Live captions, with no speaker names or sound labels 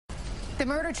The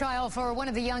murder trial for one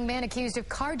of the young men accused of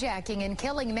carjacking and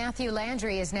killing Matthew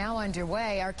Landry is now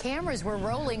underway. Our cameras were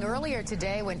rolling earlier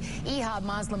today when Ihab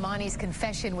Maslamani's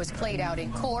confession was played out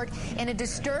in court. In a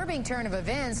disturbing turn of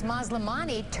events,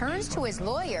 Maslamani turns to his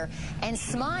lawyer and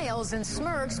smiles and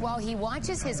smirks while he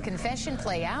watches his confession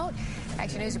play out.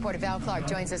 Action News reporter Val Clark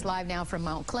joins us live now from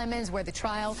Mount Clemens, where the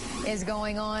trial is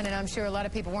going on, and I'm sure a lot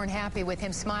of people weren't happy with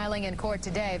him smiling in court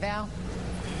today. Val?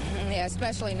 Yeah,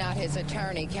 especially not his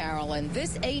attorney, Carolyn.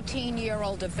 This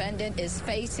 18-year-old defendant is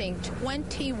facing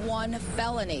 21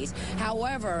 felonies.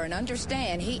 However, and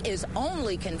understand, he is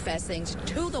only confessing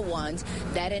to the ones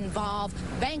that involve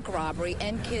bank robbery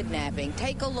and kidnapping.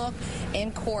 Take a look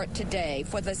in court today.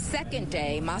 For the second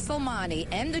day, Maslamani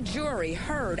and the jury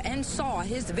heard and saw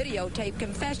his videotape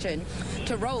confession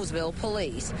to Roseville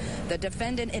police. The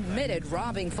defendant admitted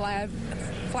robbing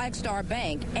Flagstar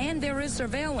Bank, and there is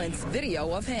surveillance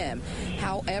video of him.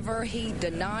 However, he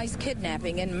denies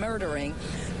kidnapping and murdering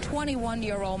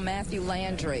 21-year-old Matthew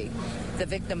Landry. The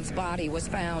victim's body was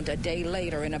found a day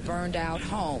later in a burned-out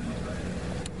home.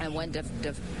 And when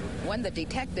the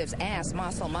detectives asked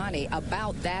Maslamani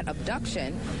about that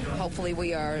abduction, hopefully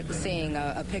we are seeing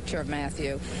a picture of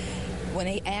Matthew. When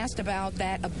he asked about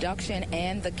that abduction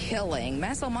and the killing,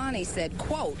 Maslamani said,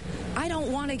 quote, "I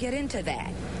don't want to get into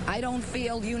that. I don't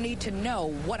feel you need to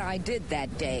know what I did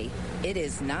that day. It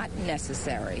is not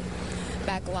necessary."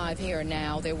 Back live here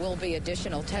now. There will be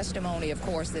additional testimony, of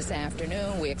course, this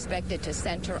afternoon. We expect it to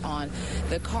center on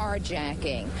the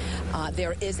carjacking.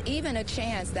 There is even a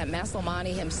chance that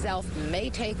Maslamani himself may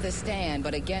take the stand.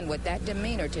 But again, with that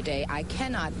demeanor today, I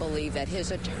cannot believe that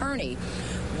his attorney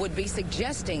would be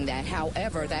suggesting that.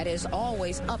 However, that is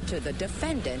always up to the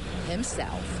defendant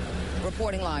himself.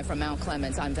 Reporting live from Mount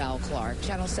Clemens, I'm Val Clark,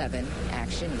 Channel 7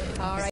 Action News. All right.